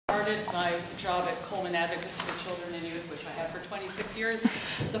started my job at Coleman Advocates for Children and Youth, which I have for 26 years,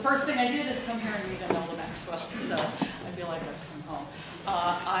 the first thing I did is come here and meet Enola Maxwell, so I feel like I've come home.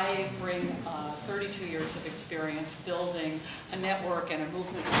 I bring 32 years of experience building a network and a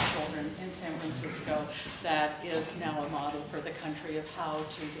movement of children in San Francisco that is now a model for the country of how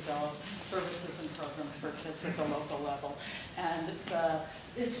to develop services and programs for kids at the local level. And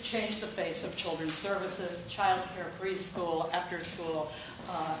it's changed the face of children's services, childcare, preschool, after school,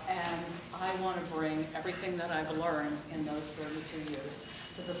 and I want to bring everything that I've learned in those 32 years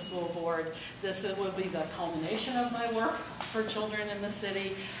to the school board. This will be the culmination of my work for children in the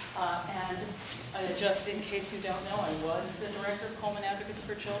city. And just in case you don't know, I was the director of Coleman Advocates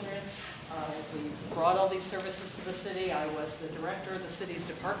for Children. We brought all these services to the city. I was the director of the city's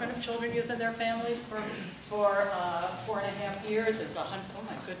Department of Children, Youth, and Their Families for 4.5 years. It's oh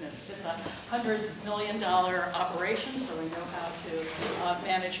my goodness, it's $100 million operation, so we know how to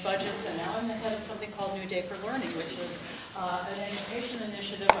manage budgets. And now I'm the head of something called New Day for Learning, which is an education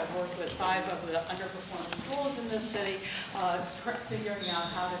initiative. I've worked with 5 of the underperforming schools in this city, figuring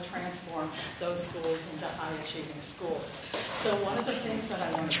out how to transform those schools into high-achieving schools. So one of the things that I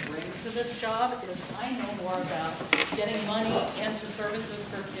want to bring to this job is I know more about getting money into services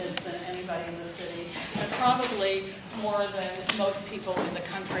for kids than anybody in the city, and probably more than most people in the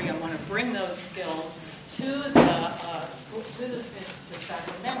country. I want to bring those skills to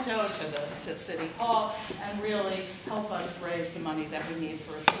Sacramento, to City Hall, and really help us raise the money that we need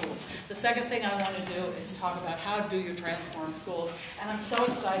for schools. The second thing I want to do is talk about how do you transform schools, and I'm so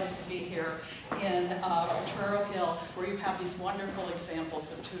excited to be here in Potrero Hill, where you have these wonderful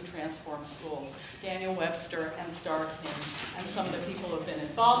examples of 2 transformed schools. Daniel Webster and Starkman, and some of the people who have been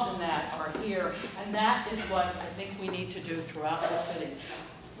involved in that are here, and that is what I think we need to do throughout the city.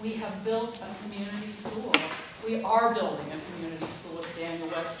 We have built a community school. We are building a community school at Daniel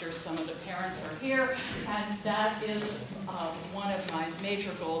Webster. Some of the parents are here, and that is one of my major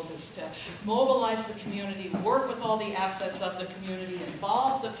goals, is to mobilize the community, work with all the assets of the community,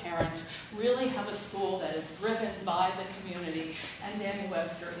 involve the parents, really have a school that is driven by the community. And Daniel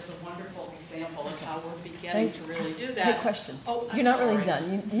Webster is a wonderful example of how we're beginning to really do that. Good question. Oh, You're not really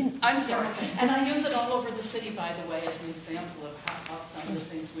done. I'm sorry. And I use it all over the city, by the way, as an example of some of the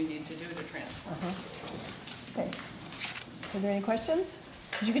things we need to do to transform schools. Okay. Are there any questions?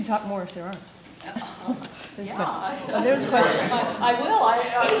 You can talk more if there aren't. There's a question. I will.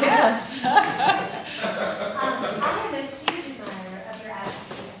 Yes. I am a huge admirer of your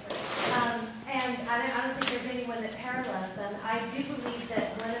advocacy efforts. And I don't think there's anyone that parallels them. I do believe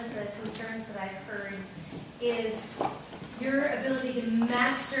that one of the concerns that I've heard is your ability to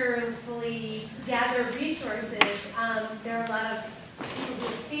masterfully gather resources. There are a lot of people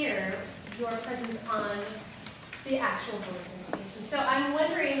who fear your presence on the actual board of education. So I'm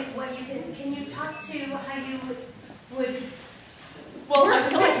wondering what you can you talk to how you would. Well, I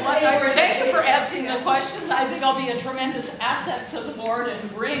feel like thank you for asking the questions. I think I'll be a tremendous asset to the board and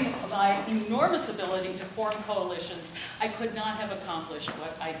bring my enormous ability to form coalitions. I could not have accomplished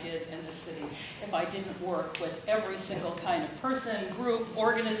what I did in the city if I didn't work with every single kind of person, group,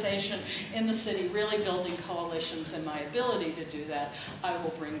 organization in the city, really building coalitions, and my ability to do that I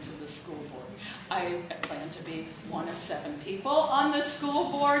will bring to the school board. I plan to be one of 7 people on the school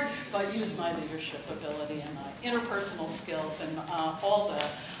board, but use my leadership ability and my interpersonal skills and all the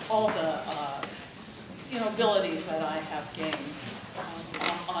abilities that I have gained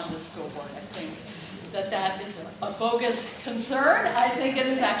on the school board. I think that is a bogus concern. I think it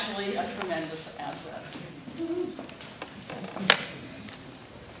is actually a tremendous asset.